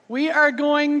We are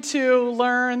going to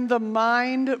learn the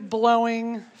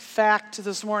mind-blowing fact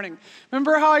this morning.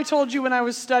 Remember how I told you when I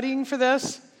was studying for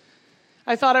this?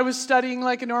 I thought I was studying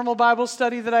like a normal Bible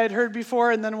study that I had heard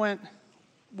before and then went,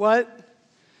 what?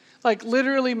 Like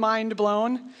literally mind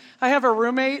blown. I have a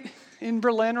roommate in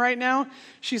Berlin right now.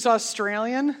 She's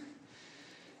Australian.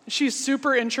 She's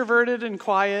super introverted and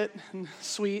quiet and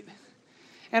sweet.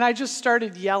 And I just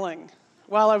started yelling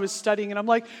while I was studying, and I'm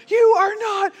like, you are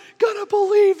not gonna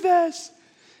believe this.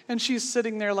 And she's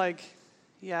sitting there like,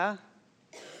 yeah,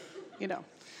 you know.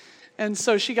 And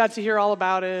so she got to hear all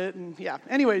about it, and yeah.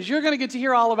 Anyways, you're gonna get to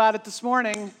hear all about it this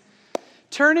morning.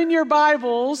 Turn in your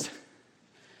Bibles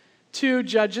to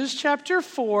Judges chapter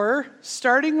 4,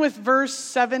 starting with verse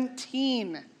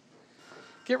 17.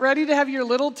 Get ready to have your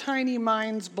little tiny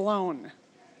minds blown.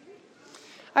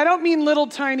 I don't mean little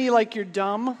tiny like you're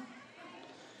dumb.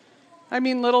 I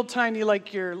mean little tiny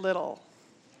like you're little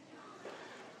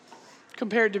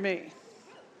compared to me.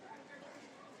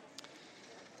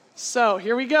 So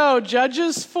here we go.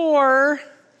 Judges 4,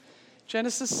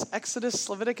 Genesis, Exodus,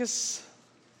 Leviticus,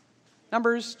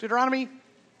 Numbers, Deuteronomy,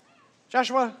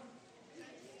 Joshua,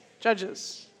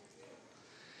 Judges.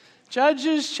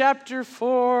 Judges chapter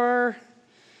 4,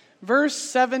 verse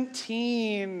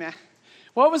 17.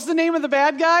 What was the name of the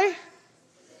bad guy?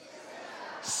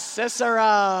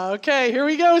 Sisera. Okay, here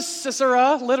we go,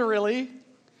 Sisera, literally.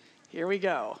 Here we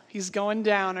go. He's going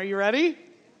down. Are you ready?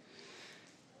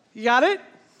 You got it?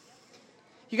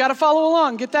 You got to follow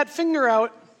along. Get that finger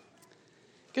out.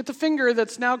 Get the finger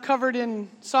that's now covered in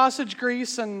sausage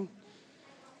grease and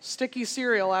sticky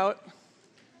cereal out.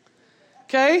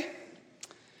 Okay?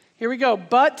 Here we go.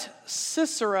 But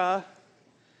Sisera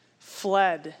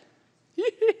fled.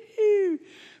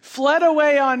 Fled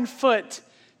away on foot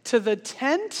to the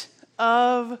tent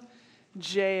of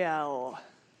Jael.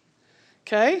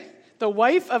 Okay? The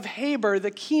wife of Heber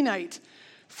the Kenite.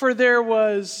 For there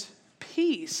was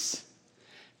peace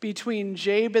between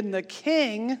Jabin the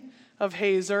king of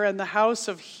Hazor and the house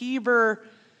of Heber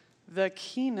the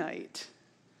Kenite.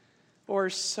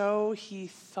 Or so he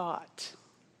thought.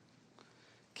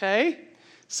 Okay?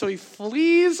 So he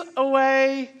flees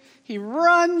away. He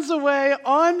runs away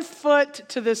on foot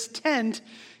to this tent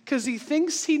because he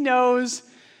thinks he knows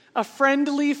a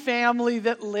friendly family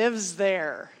that lives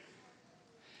there.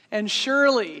 And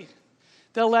surely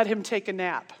they'll let him take a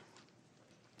nap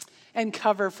and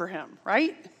cover for him,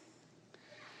 right?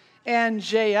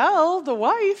 And Jael, the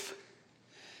wife,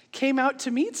 came out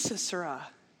to meet Sisera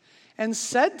and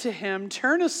said to him,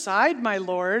 "Turn aside, my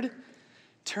lord,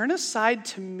 turn aside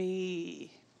to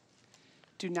me.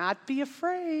 Do not be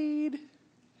afraid."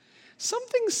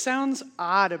 Something sounds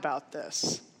odd about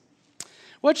this.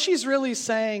 What she's really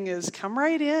saying is, come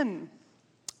right in.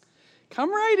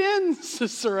 Come right in,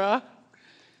 Sisera.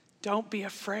 Don't be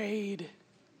afraid.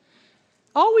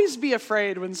 Always be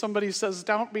afraid when somebody says,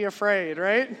 don't be afraid,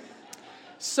 right?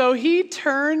 So he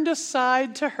turned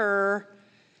aside to her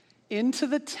into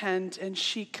the tent, and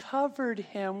she covered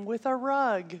him with a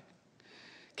rug.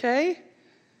 Okay?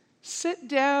 Sit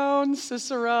down,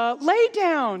 Sisera. Lay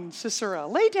down, Sisera.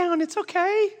 Lay down, it's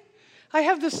okay. I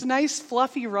have this nice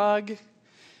fluffy rug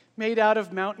made out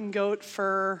of mountain goat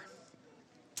fur.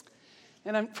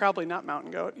 And I'm probably not mountain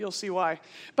goat. You'll see why.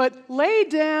 But lay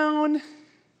down,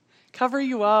 cover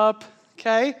you up,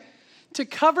 okay? To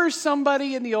cover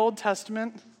somebody in the Old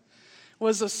Testament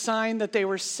was a sign that they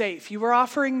were safe. You were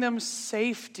offering them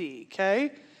safety,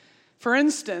 okay? For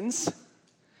instance,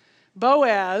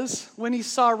 Boaz, when he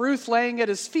saw Ruth laying at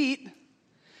his feet,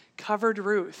 covered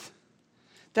Ruth.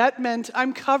 That meant,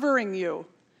 I'm covering you.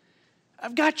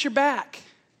 I've got your back,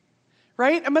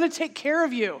 right? I'm going to take care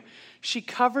of you. She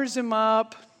covers him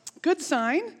up. Good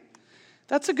sign.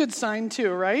 That's a good sign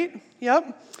too, right?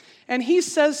 Yep. And he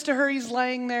says to her, he's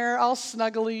laying there all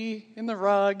snuggly in the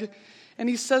rug, and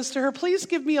he says to her, please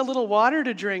give me a little water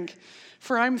to drink,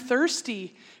 for I'm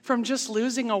thirsty from just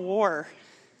losing a war.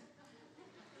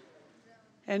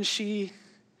 And she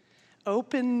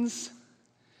opens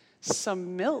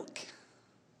some milk.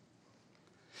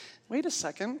 Wait a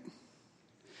second.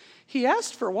 He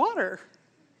asked for water.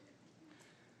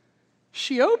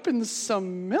 She opens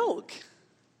some milk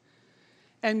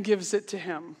and gives it to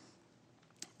him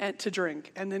and to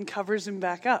drink, and then covers him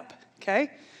back up. Okay?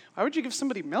 Why would you give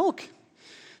somebody milk?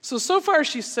 So far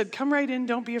she said, come right in,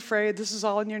 don't be afraid. This is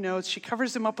all in your notes. She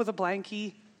covers him up with a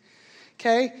blankie.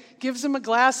 Okay? Gives him a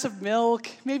glass of milk.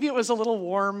 Maybe it was a little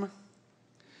warm.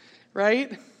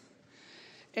 Right?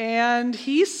 And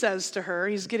he says to her,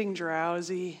 he's getting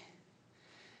drowsy.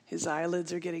 His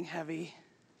eyelids are getting heavy.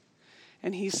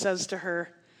 And he says to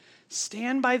her,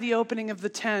 Stand by the opening of the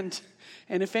tent,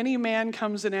 and if any man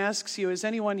comes and asks you, is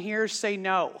anyone here, say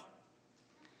no.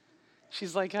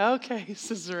 She's like, okay,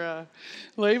 Sisera,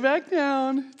 lay back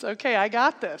down. It's okay, I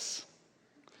got this.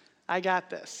 I got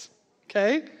this,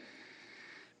 okay?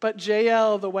 But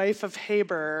Jael, the wife of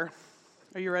Heber,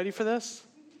 are you ready for this?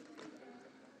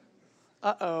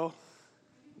 Uh-oh.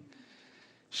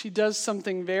 She does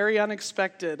something very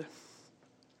unexpected.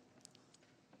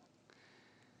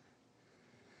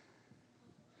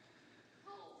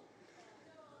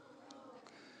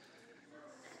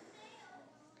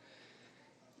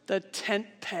 The tent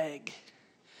peg.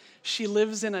 She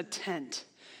lives in a tent.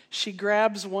 She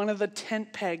grabs one of the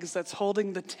tent pegs that's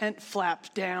holding the tent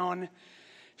flap down.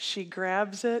 She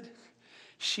grabs it.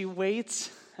 She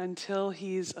waits until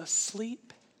he's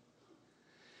asleep.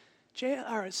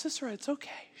 Sisera, it's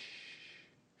okay.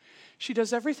 She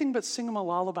does everything but sing him a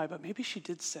lullaby, but maybe she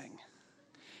did sing.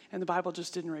 And the Bible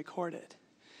just didn't record it.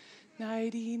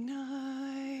 Nighty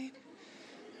night.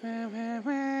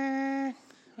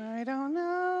 I don't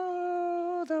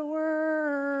know the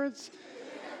words.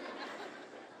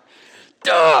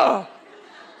 Duh!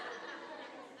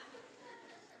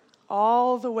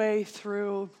 All the way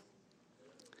through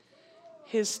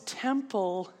his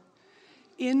temple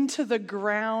into the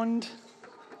ground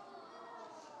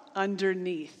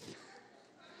underneath.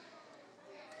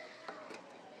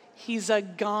 He's a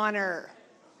goner.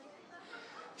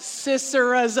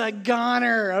 Sisera's a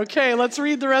goner. Okay, let's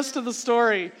read the rest of the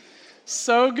story.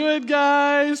 So good,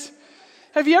 guys.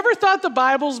 Have you ever thought the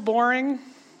Bible's boring?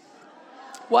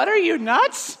 What, are you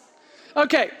nuts?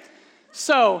 Okay,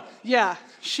 so, yeah,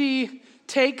 she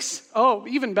takes,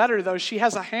 even better though, she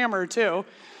has a hammer too,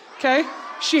 okay?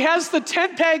 She has the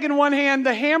tent peg in one hand,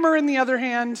 the hammer in the other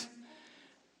hand.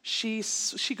 She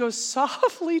goes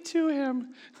softly to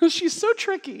him. She's so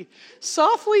tricky.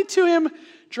 Softly to him,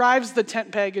 drives the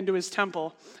tent peg into his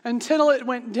temple until it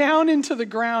went down into the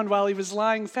ground while he was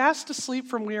lying fast asleep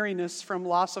from weariness from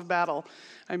loss of battle.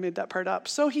 I made that part up.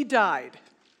 So he died.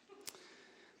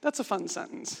 That's a fun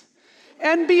sentence.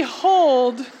 And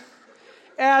behold,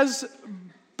 as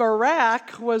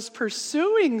Barak was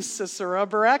pursuing Sisera,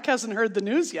 Barak hasn't heard the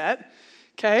news yet,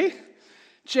 okay?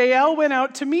 Jael went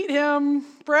out to meet him.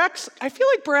 I feel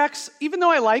like Barak's, even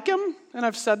though I like him, and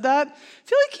I've said that, I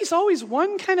feel like he's always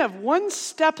one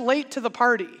step late to the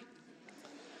party.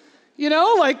 You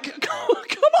know, like,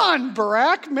 come on,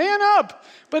 Barak, man up.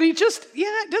 But he just,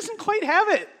 doesn't quite have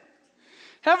it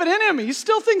in him. He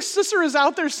still thinks Sisera's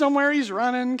out there somewhere. He's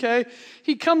running, okay?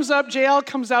 He comes up, Jael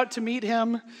comes out to meet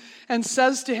him and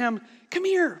says to him, come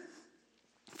here.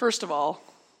 First of all,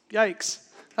 yikes.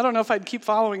 I don't know if I'd keep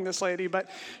following this lady, but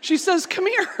she says, come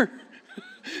here.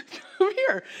 Come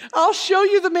here. I'll show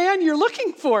you the man you're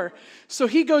looking for. So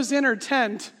he goes in her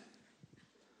tent.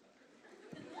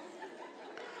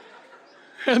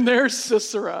 And there's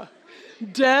Sisera,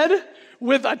 dead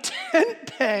with a tent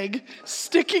peg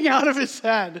sticking out of his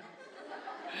head.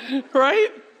 Right?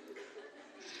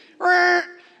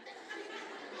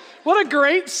 What a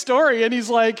great story. And he's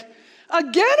like,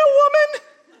 again a woman?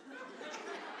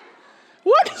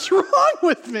 What is wrong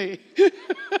with me?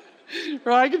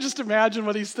 Right? I can just imagine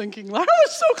what he's thinking. I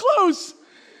was so close.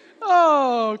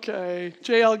 Oh, okay.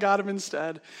 Jael got him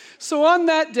instead. So on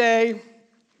that day,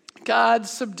 God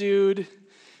subdued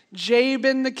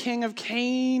Jabin, the king of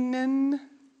Canaan.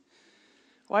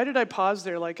 Why did I pause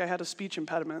there like I had a speech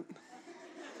impediment?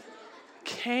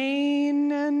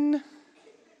 Canaan.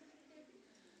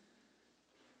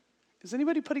 Is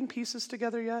anybody putting pieces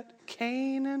together yet?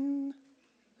 Canaan.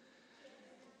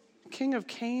 King of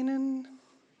Canaan.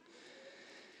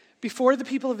 Before the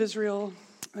people of Israel,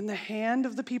 and the hand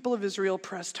of the people of Israel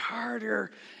pressed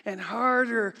harder and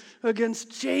harder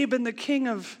against Jabin, the king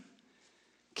of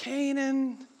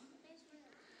Canaan,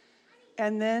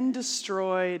 and then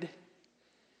destroyed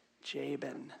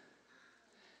Jabin,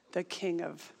 the king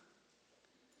of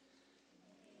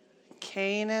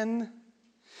Canaan.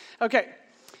 Okay,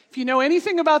 if you know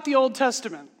anything about the Old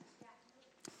Testament,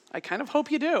 I kind of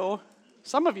hope you do,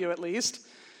 some of you at least,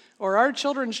 or our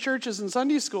children's churches and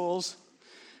Sunday schools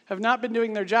have not been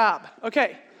doing their job.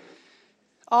 Okay,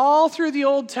 all through the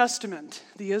Old Testament,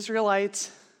 the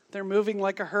Israelites, they're moving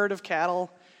like a herd of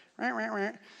cattle,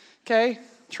 okay,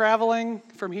 traveling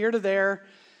from here to there,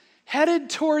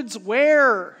 headed towards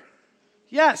where?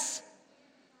 Yes,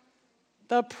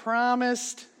 the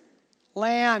promised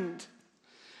land.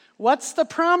 What's the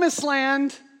promised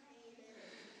land?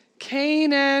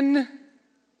 Canaan.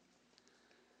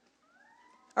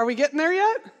 Are we getting there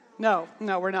yet? No,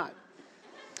 we're not.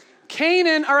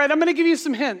 Canaan, all right, I'm going to give you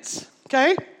some hints,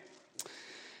 okay?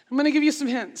 I'm going to give you some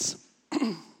hints.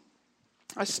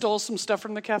 I stole some stuff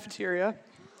from the cafeteria.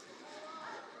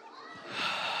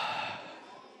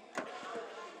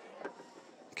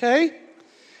 Okay,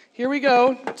 here we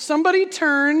go.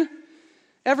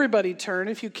 Everybody turn,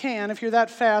 if you can, if you're that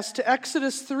fast, to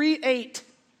Exodus 3:8.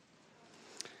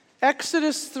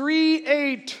 Exodus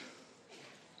 3:8.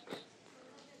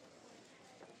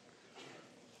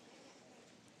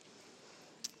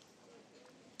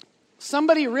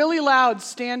 Somebody really loud,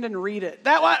 stand and read it.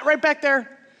 That one, right back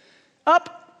there.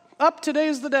 Up,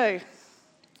 today's the day.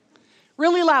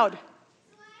 Really loud.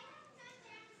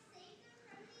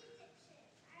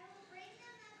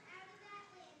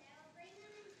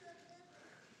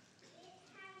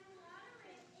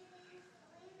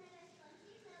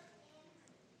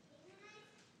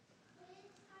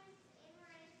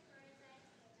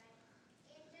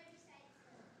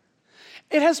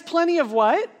 It has plenty of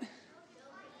what?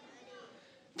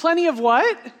 Plenty of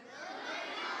what?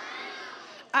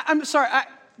 I'm sorry,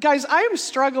 guys, I am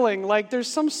struggling. Like, there's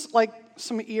some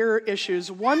ear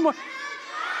issues. One more.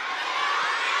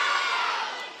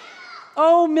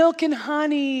 Oh, milk and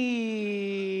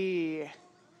honey.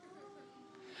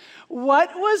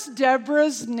 What was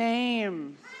Deborah's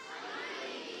name?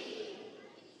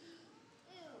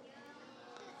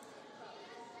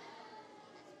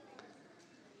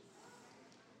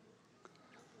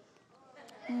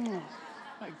 Oh,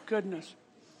 my goodness.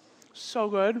 So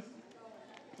good.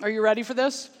 Are you ready for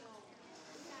this?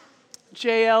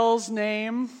 JL's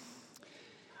name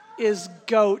is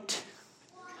Goat.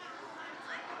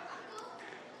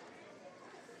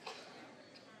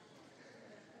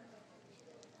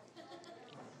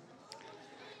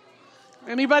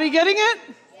 Anybody getting it?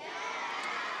 Yeah.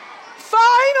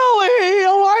 Finally,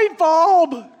 a light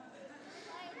bulb.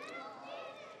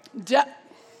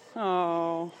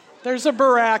 Oh, there's a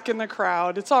Barack in the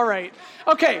crowd. It's all right.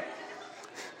 Okay.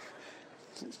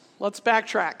 Let's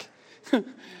backtrack.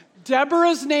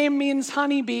 Deborah's name means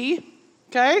honeybee.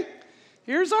 Okay?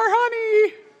 Here's our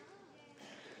honey.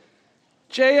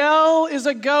 JL is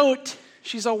a goat.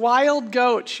 She's a wild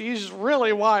goat. She's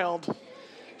really wild.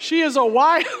 She is a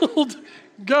wild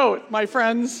goat, my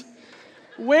friends.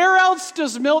 Where else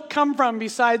does milk come from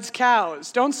besides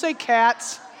cows? Don't say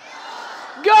cats.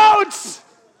 Goats!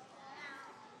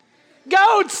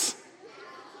 Goats!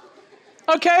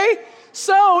 Okay?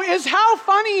 So, how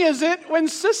funny is it when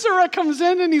Sisera comes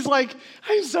in and he's like,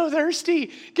 I'm so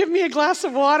thirsty. Give me a glass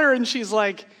of water. And she's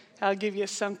like, I'll give you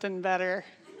something better.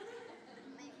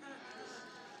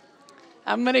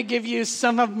 I'm going to give you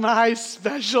some of my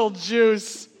special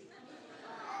juice.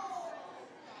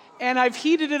 And I've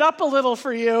heated it up a little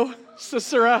for you,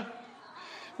 Sisera.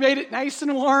 Made it nice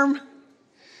and warm.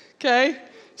 Okay?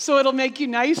 So it'll make you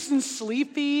nice and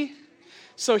sleepy.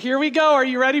 So here we go. Are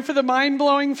you ready for the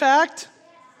mind-blowing fact?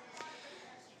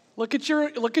 Look at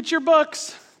your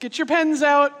books. Get your pens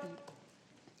out.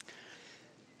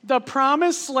 The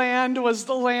promised land was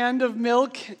the land of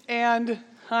milk and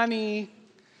honey.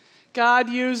 God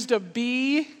used a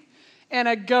bee and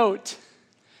a goat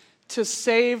to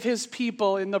save his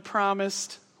people in the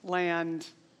promised land.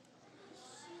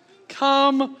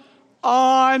 Come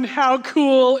on, how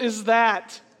cool is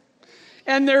that?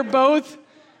 And they're both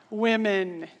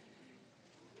women.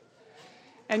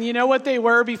 And you know what they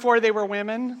were before they were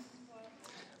women?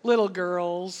 Little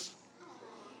girls.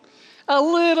 A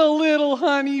little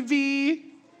honeybee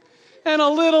and a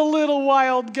little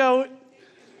wild goat.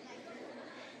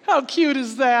 How cute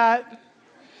is that?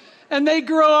 And they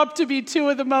grow up to be two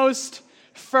of the most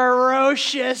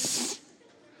ferocious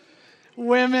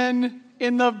women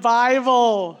in the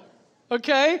Bible.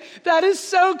 Okay? That is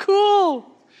so cool.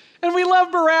 And we love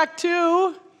Barack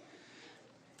too.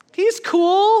 He's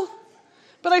cool.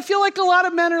 But I feel like a lot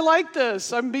of men are like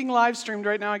this. I'm being live streamed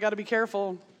right now. I got to be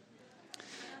careful.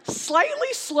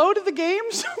 Slightly slow to the game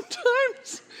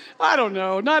sometimes. I don't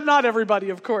know. Not everybody,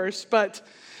 of course. But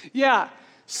yeah.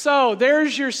 So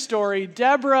there's your story.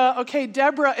 Deborah. Okay,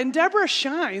 Deborah. And Deborah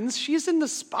shines. She's in the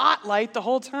spotlight the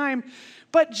whole time.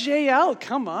 But JL,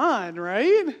 come on,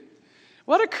 right?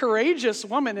 What a courageous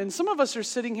woman. And some of us are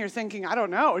sitting here thinking, I don't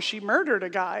know, she murdered a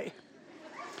guy.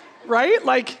 Right?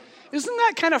 Like, isn't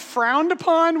that kind of frowned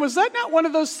upon? Was that not one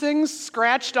of those things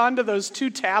scratched onto those 2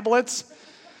 tablets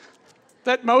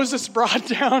that Moses brought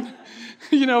down,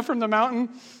 from the mountain?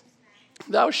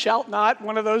 Thou shalt not,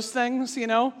 one of those things,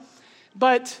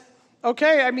 But,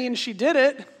 okay, she did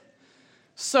it.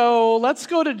 So let's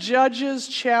go to Judges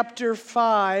chapter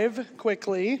 5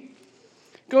 quickly.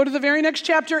 Go to the very next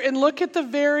chapter and look at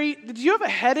did you have a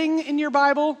heading in your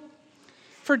Bible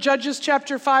for Judges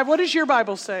chapter 5? What does your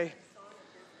Bible say?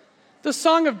 The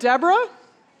Song of Deborah?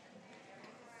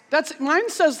 Mine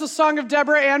says the song of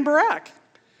Deborah and Barak.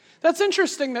 That's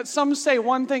interesting that some say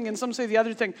one thing and some say the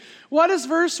other thing. What does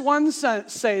verse 1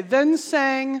 say? Then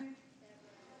sang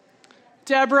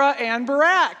Deborah and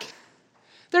Barak.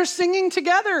 They're singing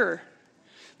together.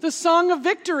 The song of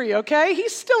victory, okay?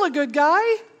 He's still a good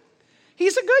guy.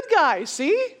 He's a good guy,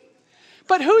 see?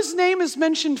 But whose name is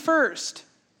mentioned first?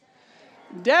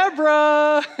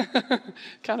 Deborah.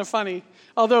 Kind of funny.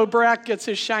 Although Barak gets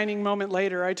his shining moment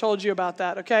later. I told you about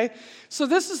that, okay? So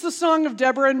this is the song of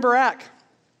Deborah and Barak.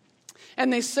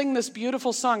 And they sing this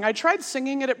beautiful song. I tried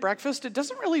singing it at breakfast. It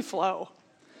doesn't really flow.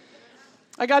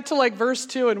 I got to like verse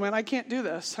 2 and went, I can't do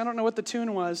this. I don't know what the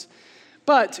tune was.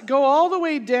 But go all the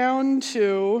way down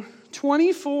to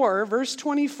 24, verse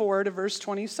 24 to verse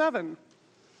 27.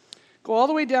 Go all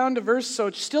the way down to so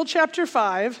it's still chapter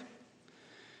 5,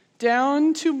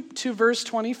 down to verse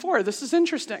 24. This is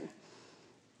interesting.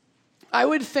 I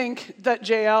would think that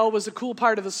Jael was a cool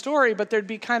part of the story, but there'd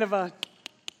be kind of a,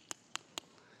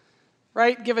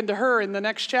 right, given to her in the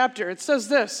next chapter. It says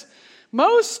this,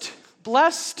 most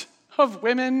blessed of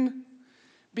women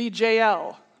be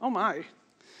Jael. Oh my.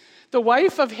 The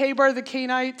wife of Heber the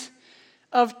Kenite,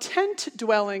 of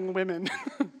tent-dwelling women.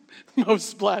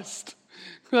 Most blessed.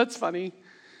 That's funny.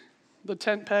 The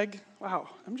tent peg. Wow,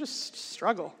 I'm just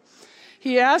struggle.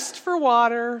 He asked for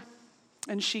water,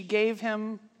 and she gave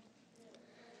him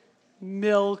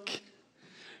milk.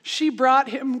 She brought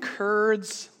him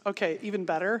curds. Okay, even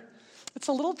better. It's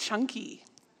a little chunky.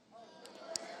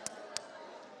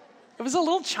 It was a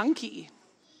little chunky.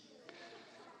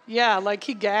 Yeah, like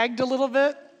he gagged a little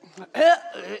bit.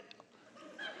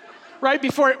 Right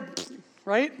before it,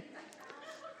 right?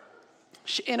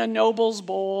 In a noble's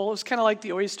bowl. It was kind of like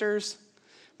the oysters,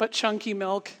 but chunky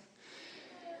milk.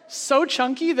 So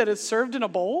chunky that it's served in a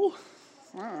bowl?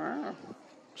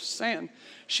 Just saying.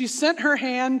 She sent her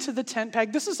hand to the tent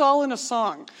peg. This is all in a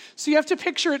song. So you have to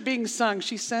picture it being sung.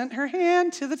 She sent her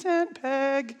hand to the tent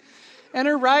peg and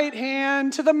her right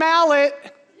hand to the mallet.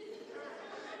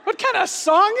 What kind of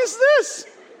song is this?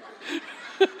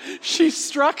 She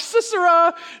struck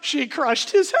Sisera. She crushed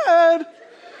his head.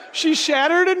 She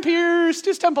shattered and pierced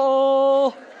his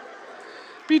temple.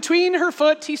 Between her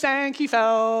foot, he sank, he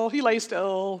fell, he lay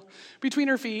still. Between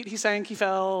her feet, he sank, he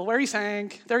fell. Where he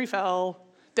sank, there he fell,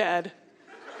 dead.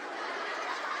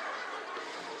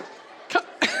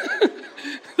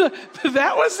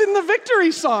 That was in the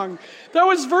victory song. That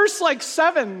was verse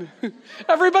 7.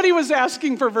 Everybody was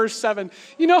asking for verse 7.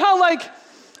 You know how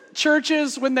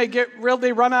churches, when they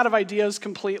run out of ideas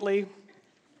completely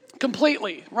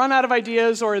run out of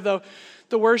ideas, or the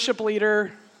worship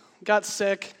leader got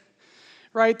sick,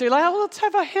 right? They're like, let's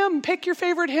have a hymn. Pick your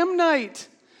favorite hymn night,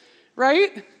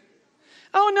 right?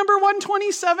 Oh, number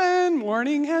 127,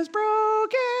 morning has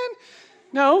broken.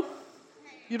 No?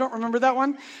 You don't remember that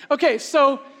one? Okay,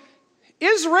 so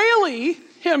Israeli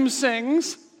hymn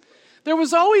sings. There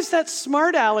was always that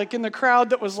smart aleck in the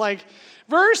crowd that was like,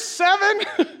 verse 7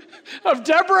 of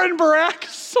Deborah and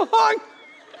Barak's song.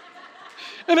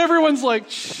 And everyone's like,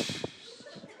 shh.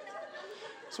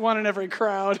 There's one in every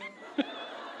crowd.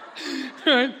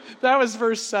 Right? That was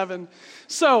verse 7.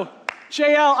 So,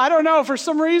 Jael, I don't know, for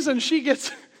some reason she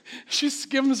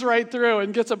skims right through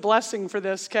and gets a blessing for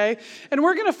this, okay? And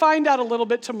we're going to find out a little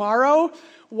bit tomorrow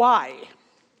why.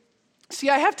 See,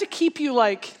 I have to keep you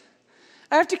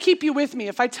with me.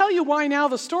 If I tell you why now,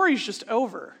 the story's just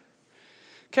over.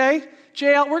 Okay?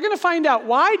 Jael, we're going to find out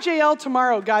why Jael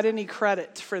tomorrow got any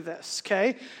credit for this,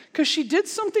 okay? Because she did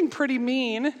something pretty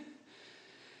mean.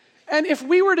 And if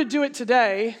we were to do it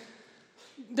today,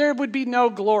 there would be no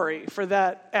glory for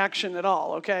that action at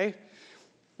all, okay?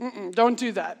 Don't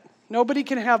do that. Nobody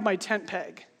can have my tent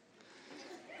peg.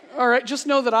 All right, just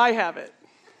know that I have it.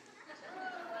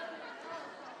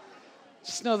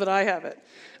 Just know that I have it.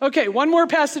 Okay, one more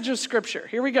passage of scripture.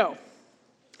 Here we go.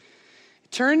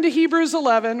 Turn to Hebrews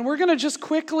 11. We're going to just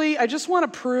quickly, I just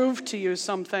want to prove to you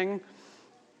something,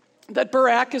 that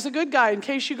Barak is a good guy, in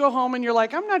case you go home and you're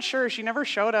like, I'm not sure, she never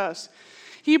showed us.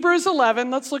 Hebrews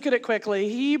 11, let's look at it quickly.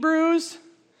 Hebrews,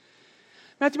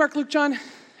 Matthew, Mark, Luke, John,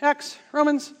 Acts,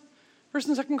 Romans, 1st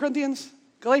and 2nd Corinthians,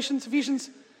 Galatians, Ephesians,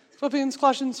 Philippians,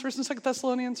 Colossians, 1st and 2nd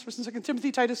Thessalonians, 1st and 2nd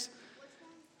Timothy, Titus,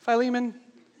 Philemon,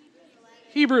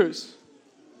 Hebrews.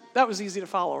 That was easy to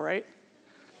follow, right?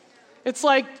 It's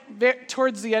like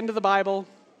towards the end of the Bible.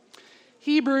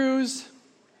 Hebrews.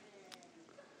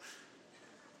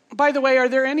 By the way, are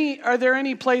there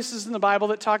any places in the Bible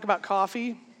that talk about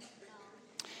coffee?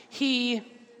 He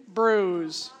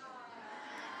brews.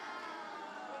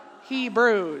 He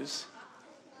brews.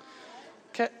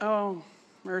 Okay. Oh,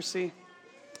 mercy.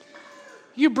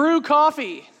 You brew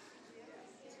coffee.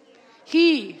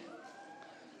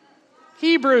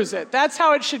 Hebrews it. That's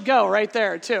how it should go right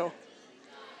there, too.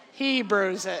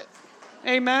 Hebrews it.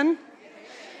 Amen?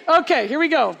 Okay, here we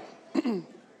go.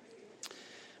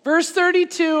 Verse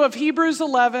 32 of Hebrews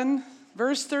 11.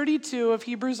 Verse 32 of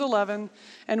Hebrews 11.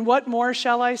 And what more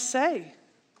shall I say?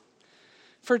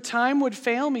 For time would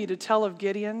fail me to tell of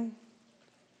Gideon,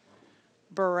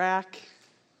 Barak,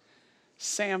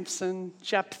 Samson,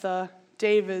 Jephthah,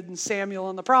 David, and Samuel,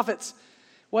 and the prophets.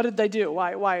 What did they do?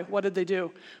 Why? What did they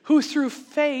do? Who through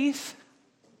faith,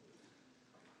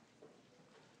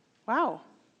 wow,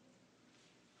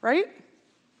 right?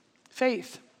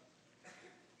 Faith.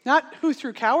 Not who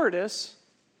through cowardice,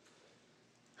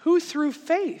 who through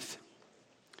faith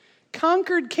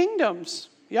conquered kingdoms,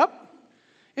 yep.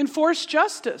 Enforced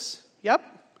justice, yep.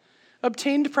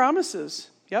 Obtained promises,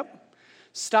 yep.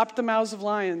 Stopped the mouths of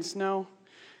lions, no.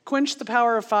 Quenched the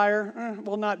power of fire,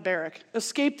 well, not Barak.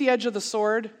 Escaped the edge of the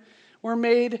sword, were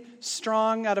made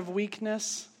strong out of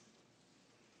weakness.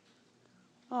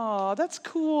 Oh, that's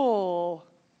cool.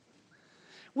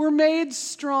 Were made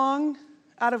strong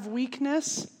out of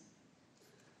weakness.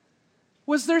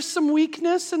 Was there some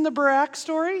weakness in the Barak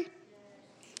story?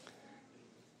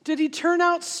 Did he turn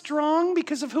out strong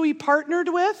because of who he partnered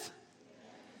with?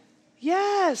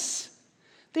 Yes.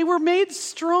 They were made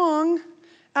strong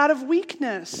out of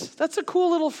weakness. That's a cool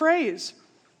little phrase.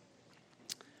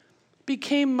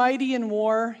 Became mighty in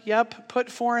war. Yep.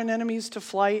 Put foreign enemies to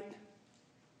flight.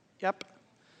 Yep.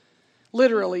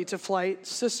 Literally to flight.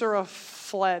 Sisera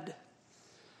fled.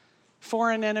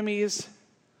 Foreign enemies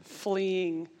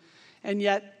fleeing. And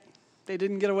yet they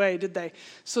didn't get away, did they?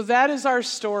 So that is our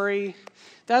story.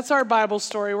 That's our Bible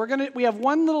story. We have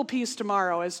one little piece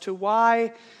tomorrow as to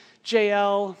why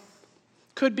Jael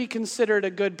could be considered a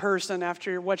good person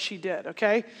after what she did,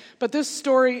 okay? But this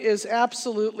story is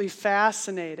absolutely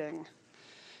fascinating,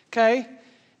 okay?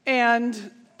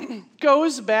 And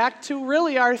goes back to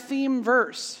really our theme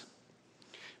verse.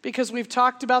 Because we've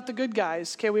talked about the good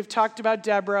guys, okay? We've talked about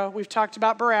Deborah. We've talked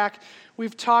about Barak.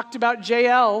 We've talked about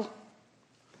Jael.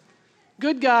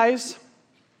 Good guys.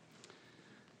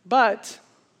 But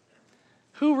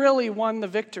who really won the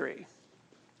victory?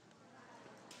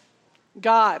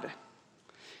 God.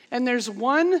 And there's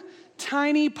one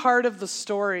tiny part of the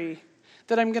story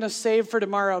that I'm going to save for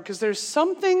tomorrow because there's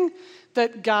something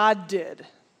that God did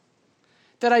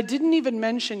that I didn't even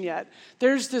mention yet.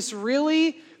 There's this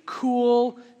really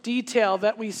cool detail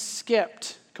that we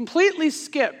skipped, completely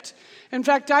skipped. In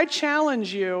fact, I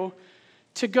challenge you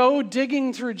to go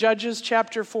digging through Judges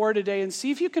chapter 4 today and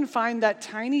see if you can find that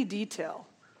tiny detail.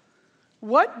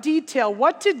 What detail,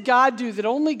 what did God do that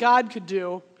only God could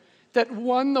do that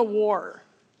won the war?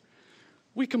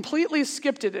 We completely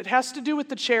skipped it. It has to do with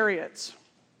the chariots.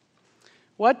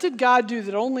 What did God do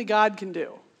that only God can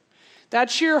do?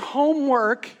 That's your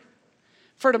homework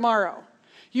for tomorrow.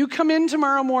 You come in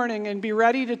tomorrow morning and be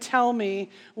ready to tell me,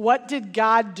 what did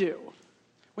God do?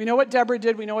 We know what Deborah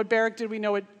did. We know what Barak did. We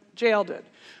know what Jael did.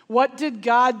 What did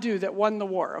God do that won the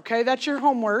war? Okay, that's your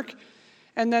homework.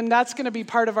 And then that's going to be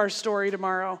part of our story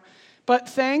tomorrow. But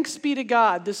thanks be to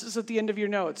God. This is at the end of your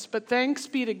notes. But thanks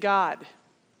be to God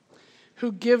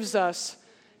who gives us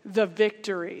the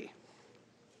victory.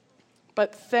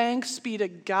 But thanks be to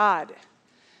God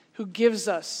who gives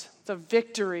us the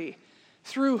victory.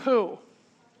 Through who?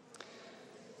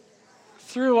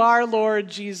 Through our Lord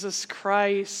Jesus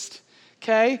Christ.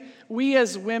 Okay? We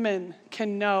as women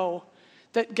can know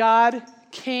that God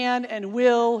can and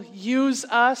will use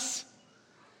us,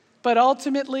 but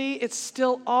ultimately it's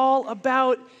still all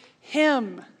about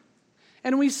Him.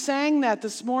 And we sang that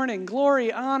this morning.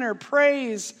 Glory, honor,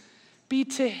 praise be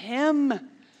to Him,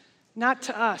 not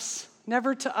to us,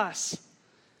 never to us.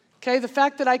 Okay, the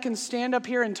fact that I can stand up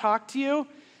here and talk to you,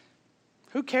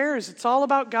 who cares? It's all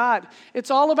about God. It's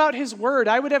all about His Word.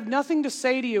 I would have nothing to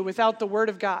say to you without the Word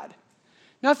of God.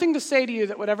 Nothing to say to you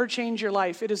that would ever change your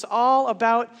life. It is all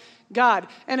about God.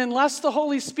 And unless the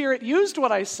Holy Spirit used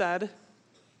what I said,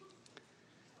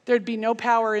 there'd be no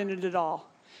power in it at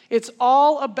all. It's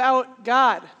all about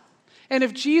God. And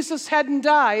if Jesus hadn't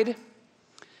died,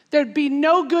 there'd be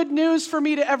no good news for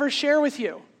me to ever share with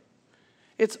you.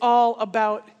 It's all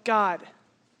about God.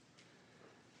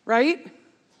 Right?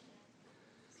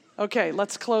 Okay,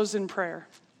 let's close in prayer.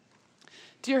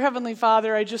 Dear Heavenly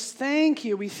Father, I just thank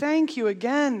you. We thank you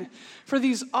again for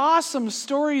these awesome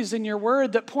stories in your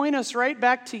word that point us right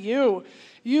back to you.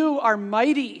 You are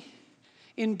mighty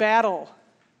in battle.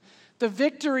 The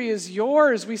victory is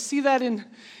yours. We see that in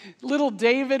little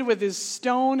David with his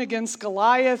stone against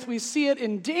Goliath. We see it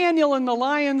in Daniel in the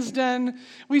lion's den.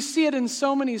 We see it in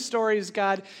so many stories,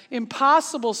 God.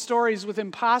 Impossible stories with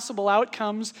impossible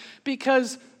outcomes,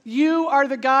 because you are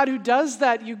the God who does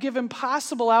that. You give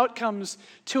impossible outcomes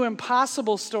to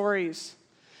impossible stories.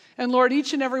 And Lord,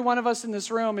 each and every one of us in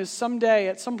this room is someday,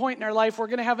 at some point in our life, we're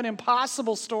going to have an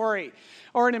impossible story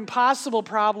or an impossible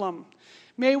problem.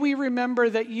 May we remember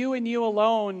that you and you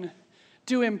alone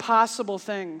do impossible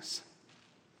things,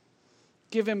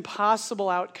 give impossible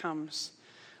outcomes.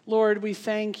 Lord, we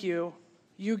thank you.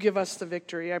 You give us the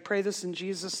victory. I pray this in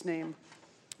Jesus' name.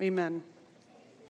 Amen.